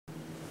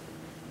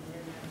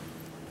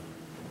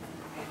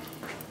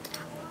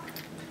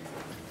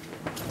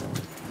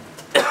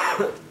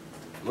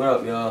What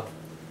up, y'all?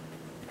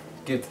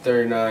 Gift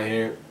 39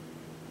 here.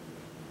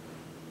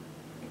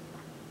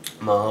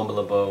 My humble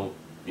abode,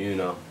 you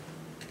know.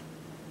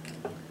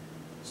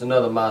 It's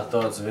another My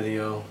Thoughts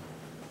video.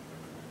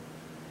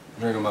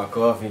 Drinking my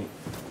coffee.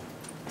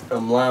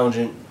 I'm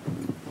lounging.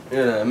 You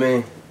know what I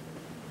mean?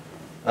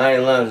 I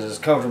ain't lounging as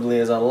comfortably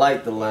as I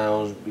like to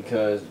lounge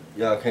because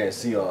y'all can't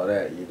see all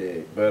that, you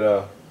dig.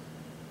 But,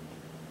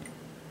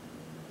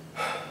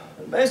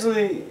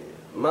 basically,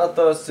 my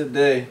thoughts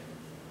today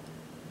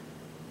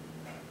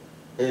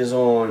is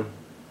on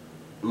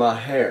my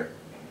hair.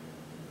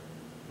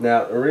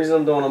 Now, the reason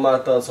I'm doing my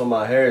thoughts on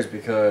my hair is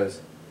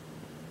because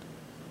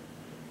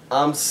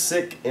I'm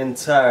sick and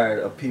tired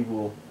of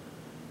people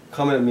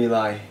coming at me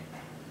like,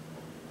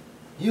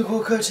 you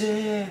gonna cut your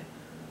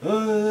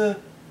hair?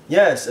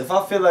 Yes, if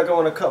I feel like I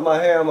want to cut my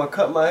hair, I'm gonna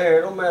cut my hair.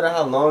 It don't matter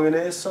how long it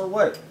is, so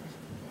what?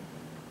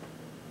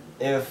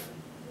 If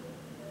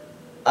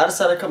I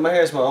decide to cut my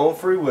hair, it's my own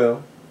free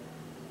will.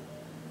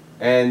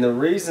 And the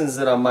reasons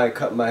that I might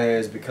cut my hair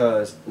is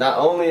because not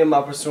only am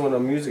I pursuing a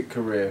music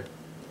career,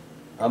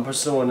 I'm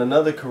pursuing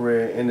another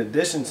career in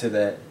addition to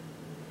that,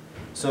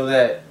 so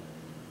that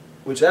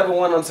whichever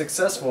one I'm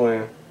successful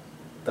in,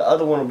 the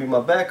other one will be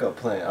my backup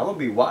plan. I'm going to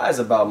be wise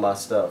about my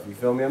stuff, you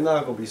feel me? I'm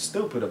not going to be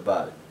stupid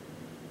about it.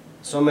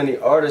 So many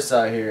artists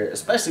out here,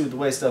 especially with the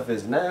way stuff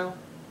is now,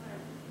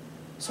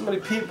 so many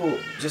people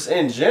just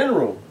in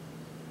general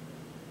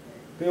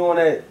be on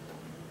that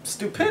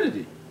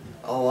stupidity.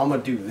 Oh, I'm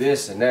going to do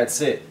this and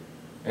that's it.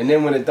 And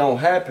then when it don't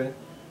happen,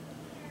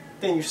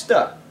 then you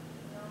stuck.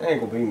 That ain't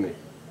going to be me.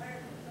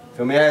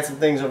 Feel me? I had some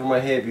things over my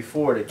head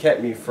before that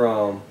kept me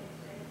from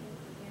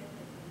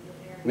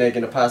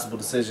making the possible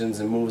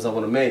decisions and moves I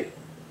want to make.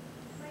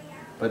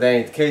 But that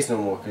ain't the case no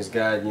more because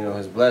God, you know,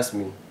 has blessed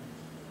me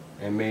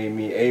and made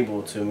me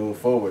able to move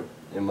forward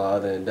in my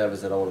other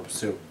endeavors that I want to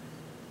pursue.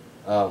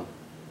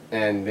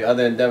 And the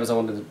other endeavors I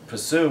wanted to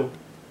pursue,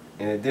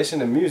 in addition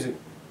to music,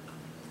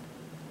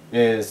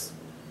 is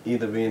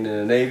either being in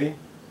the Navy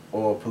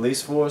or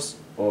police force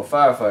or a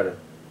firefighter.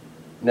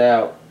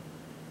 Now,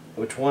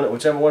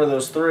 whichever one of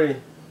those three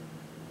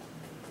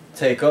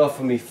take off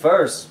for me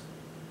first,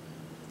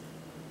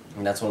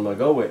 and that's what I'm going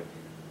to go with.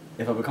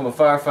 If I become a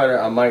firefighter,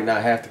 I might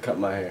not have to cut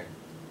my hair.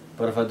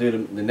 But if I do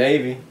the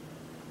Navy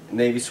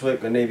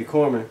SWCC or Navy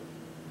Corpsman,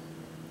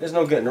 there's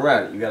no getting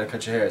around it. You got to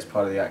cut your hair as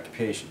part of the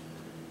occupation.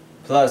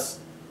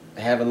 Plus,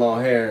 having long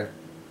hair,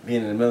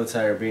 being in the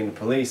military or being in the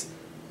police,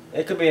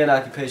 it could be an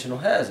occupational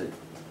hazard.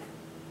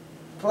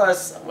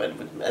 Plus,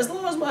 as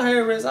long as my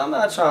hair is, I'm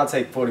not trying to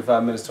take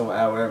 45 minutes to an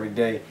hour every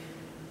day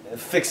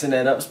fixing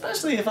that up,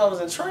 especially if I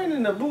was in training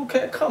in a boot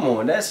camp. Come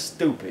on, that's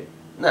stupid.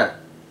 Nah.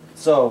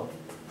 So,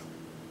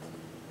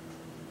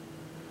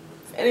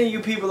 if any of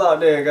you people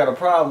out there got a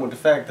problem with the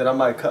fact that I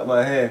might cut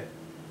my hair,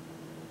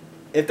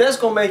 if that's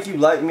going to make you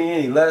like me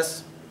any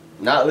less,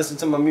 not listen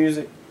to my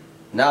music,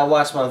 not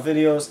watch my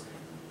videos,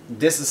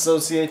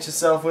 disassociate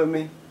yourself with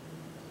me,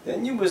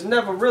 then you was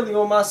never really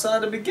on my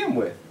side to begin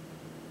with.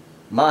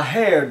 My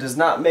hair does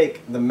not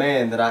make the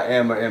man that I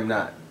am or am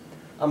not.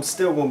 I'm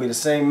still going to be the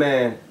same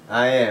man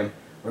I am,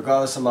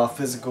 regardless of my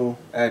physical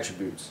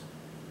attributes.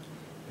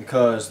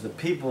 Because the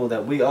people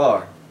that we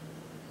are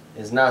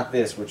is not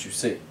this what you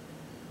see.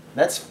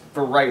 That's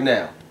for right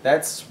now.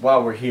 That's why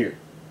we're here.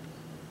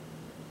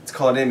 It's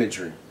called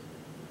imagery.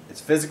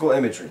 It's physical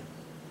imagery.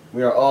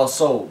 We are all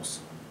souls.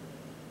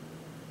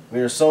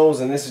 We are souls,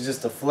 and this is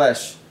just a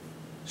flesh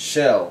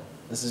shell.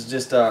 This is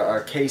just our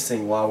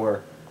casing while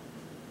we're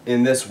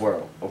in this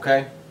world,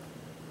 okay?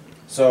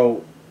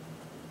 So,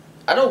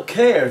 I don't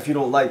care if you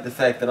don't like the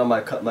fact that I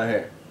might cut my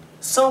hair.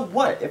 So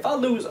what? If I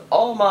lose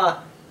all my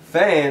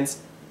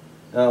fans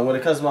when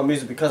it comes to my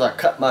music because I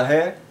cut my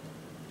hair,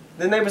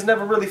 then they was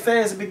never really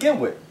fans to begin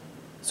with.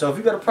 So if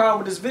you got a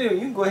problem with this video,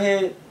 you can go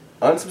ahead,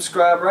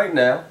 unsubscribe right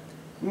now.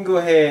 You can go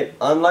ahead,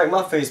 unlike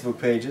my Facebook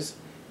pages.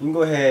 You can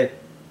go ahead,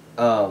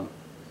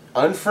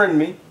 unfriend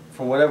me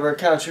from whatever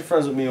account you're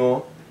friends with me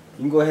on.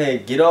 You can go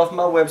ahead, get off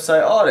my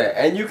website, all that.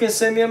 And you can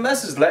send me a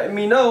message letting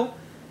me know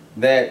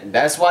that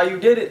that's why you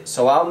did it,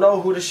 so I'll know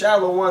who the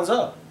shallow ones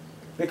are.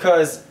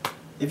 Because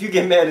if you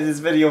get mad at this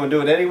video and do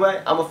it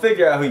anyway, I'm going to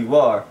figure out who you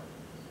are.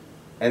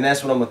 And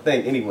that's what I'm going to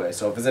think anyway.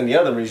 So if it's any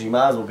other reason, you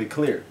might as well be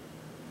clear.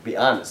 Be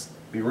honest.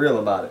 Be real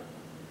about it.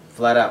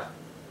 Flat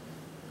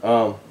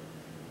out.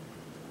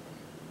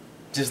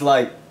 Just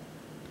like,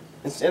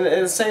 and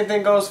the same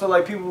thing goes for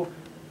like people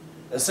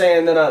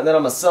saying that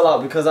I'm a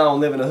sellout because I don't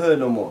live in the hood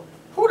no more.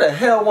 Who the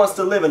hell wants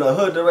to live in a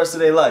hood the rest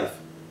of their life?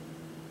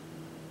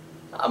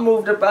 I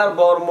moved up out of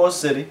Baltimore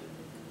City.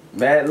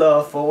 Mad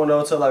love,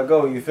 410 till I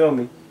go, you feel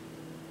me?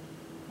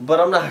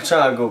 But I'm not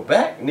trying to go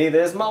back, neither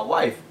is my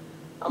wife.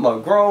 I'm a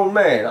grown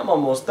man. I'm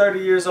almost 30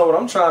 years old.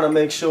 I'm trying to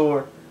make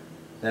sure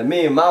that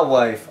me and my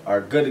wife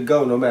are good to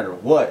go no matter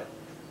what.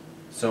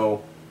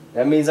 So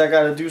that means I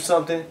got to do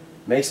something,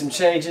 make some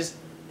changes,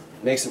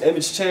 make some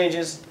image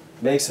changes,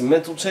 make some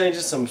mental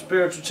changes, some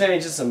spiritual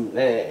changes, some,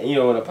 you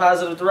know, in a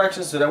positive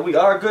direction so that we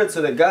are good, so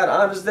that God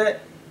honors that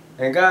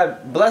and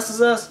God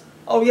blesses us.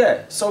 Oh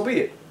yeah, so be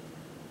it.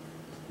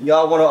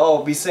 y'all want to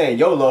all be saying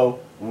YOLO,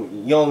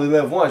 you only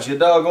live once. You're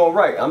doggone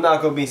right. I'm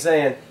not going to be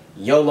saying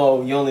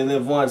YOLO, you only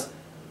live once,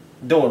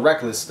 doing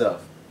reckless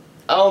stuff.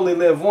 I only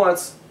live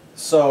once,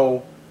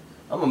 so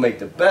I'm going to make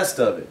the best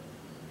of it.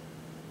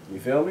 You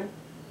feel me?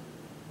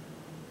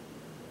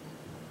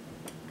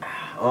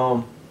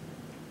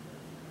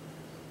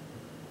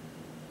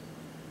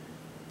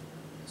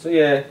 So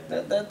yeah,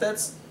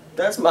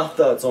 that's my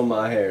thoughts on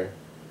my hair.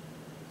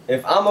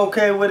 If I'm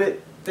okay with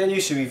it, then you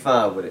should be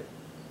fine with it.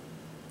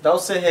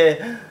 Don't sit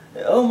here,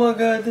 oh my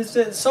God,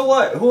 this. So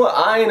what?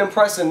 I ain't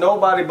impressing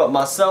nobody but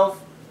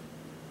myself,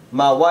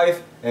 my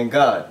wife, and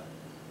God.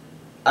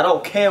 I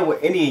don't care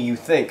what any of you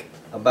think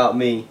about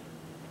me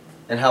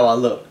and how I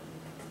look.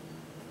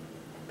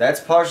 That's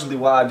partially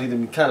why I do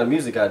the kind of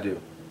music I do.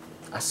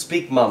 I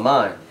speak my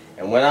mind,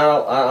 and when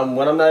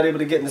I'm not able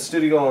to get in the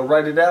studio and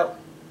write it out,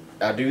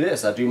 I do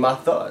this. I do my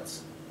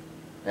thoughts,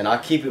 and I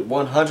keep it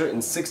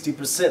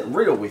 160%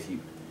 real with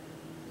you.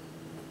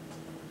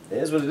 It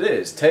is what it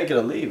is. Take it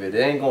or leave it. It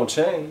ain't gonna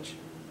change.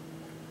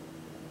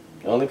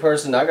 The only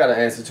person I gotta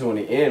answer to in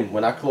the end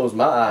when I close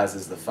my eyes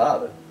is the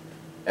Father,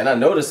 and I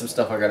know there's some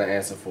stuff I gotta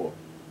answer for.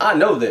 I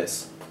know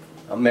this.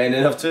 I'm man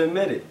enough to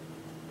admit it.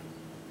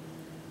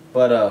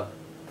 But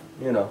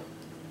you know,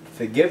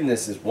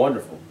 forgiveness is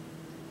wonderful.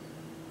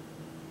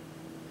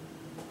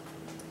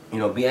 You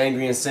know, be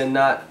angry and sin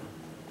not.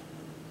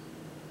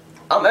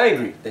 I'm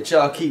angry that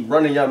y'all keep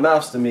running your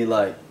mouths to me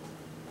like,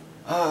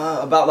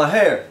 about my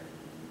hair.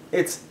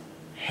 It's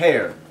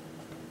hair.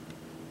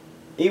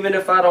 Even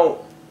if I don't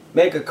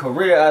make a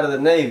career out of the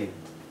Navy,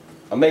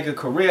 I make a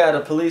career out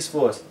of police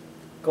force,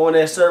 go in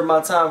there, serve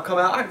my time, come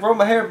out, I can grow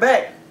my hair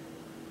back.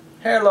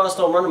 Hair loss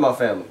don't run in my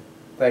family.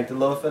 Thank the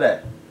Lord for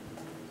that.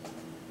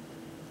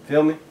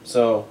 Feel me?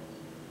 So,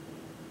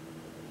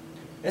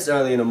 it's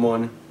early in the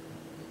morning.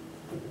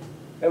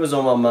 It was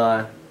on my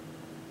mind.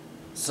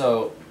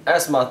 So,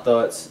 that's my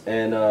thoughts,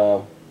 and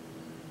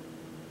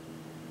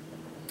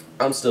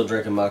I'm still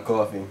drinking my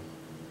coffee.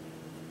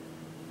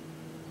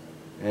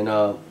 And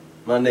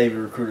my Navy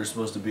recruiter's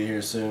supposed to be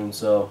here soon,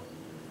 so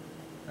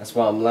that's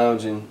why I'm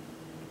lounging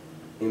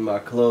in my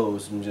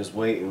clothes. I'm just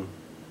waiting.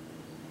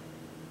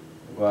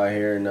 I'll go out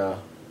here and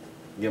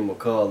give him a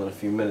call in a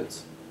few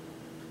minutes.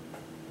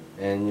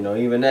 And you know,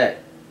 even that,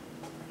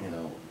 you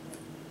know,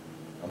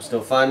 I'm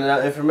still finding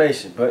out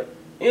information, but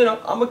you know,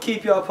 I'm gonna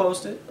keep y'all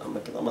posted. I'm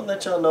gonna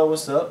let y'all know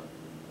what's up.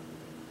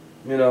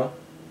 You know,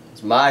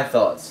 it's my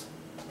thoughts.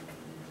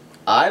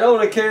 I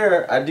don't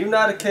care. I do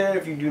not care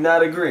if you do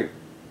not agree.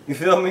 You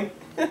feel me?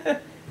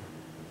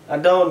 I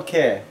don't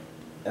care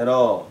at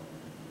all.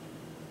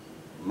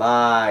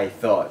 My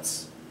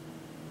thoughts.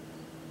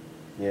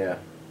 Yeah.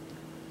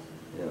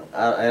 You know,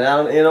 I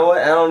don't. You know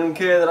what? I don't even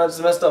care that I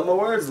just messed up my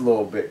words a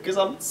little bit because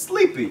I'm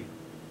sleepy.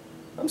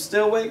 I'm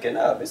still waking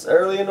up. It's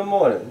early in the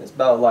morning. It's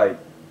about like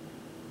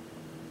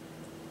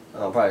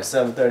probably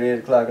 7:30, 8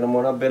 o'clock in the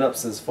morning. I've been up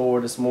since 4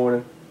 this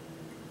morning.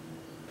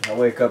 I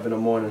wake up in the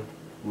morning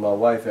with my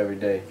wife every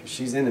day because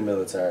she's in the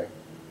military.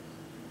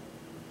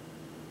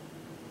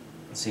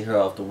 I see her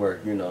off to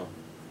work, you know.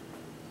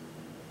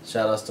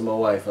 Shout outs to my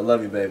wife. I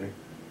love you, baby.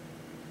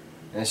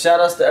 And shout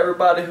outs to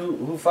everybody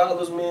who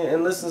follows me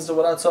and listens to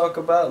what I talk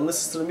about and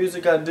listens to the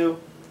music I do.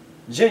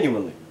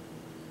 Genuinely.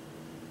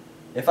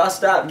 If I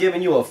stop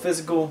giving you a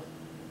physical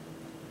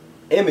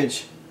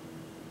image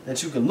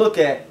that you can look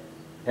at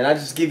and I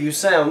just give you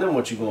sound, then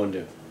what you gonna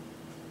do?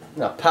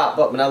 And I pop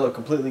up and I look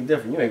completely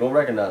different. You ain't gonna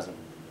recognize me.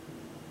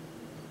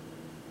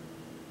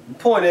 The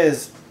point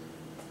is,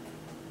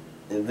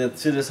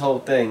 to this whole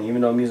thing,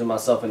 even though I'm using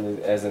myself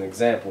as an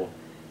example,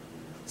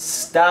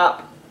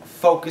 stop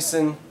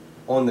focusing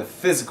on the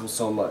physical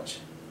so much.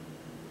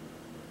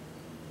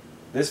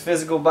 This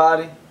physical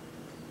body,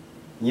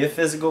 your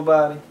physical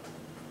body,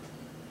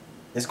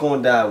 it's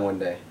going to die one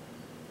day.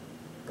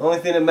 The only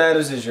thing that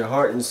matters is your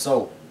heart and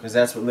soul, because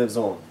that's what lives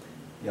on.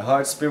 Your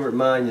heart, spirit,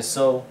 mind, your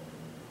soul,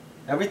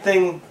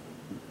 everything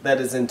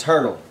that is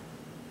internal,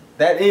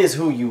 that is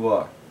who you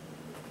are.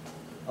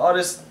 All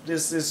this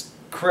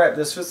crap,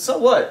 so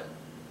what?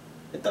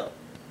 It don't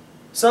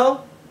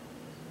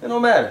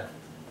matter.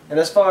 And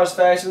as far as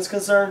fashion is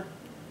concerned,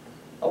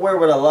 I wear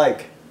what I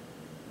like.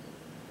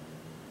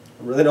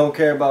 I really don't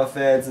care about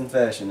fads and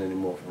fashion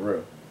anymore, for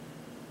real.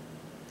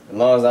 As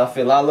long as I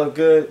feel I look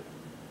good,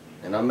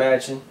 and I'm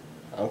matching,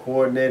 I'm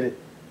coordinated,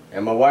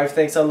 and my wife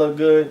thinks I look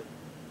good,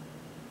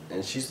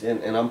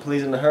 and I'm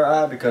pleasing to her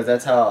eye because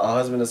that's how a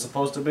husband is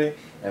supposed to be,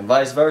 and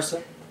vice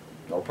versa,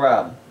 no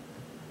problem.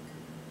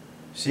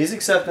 She's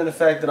accepting the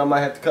fact that I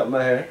might have to cut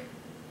my hair.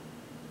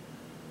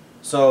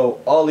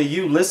 So all of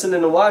you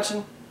listening and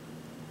watching,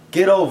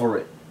 get over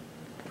it.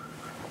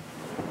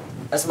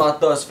 That's my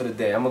thoughts for the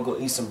day. I'm going to go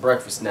eat some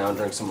breakfast now and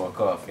drink some more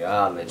coffee.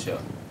 I'll let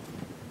y'all.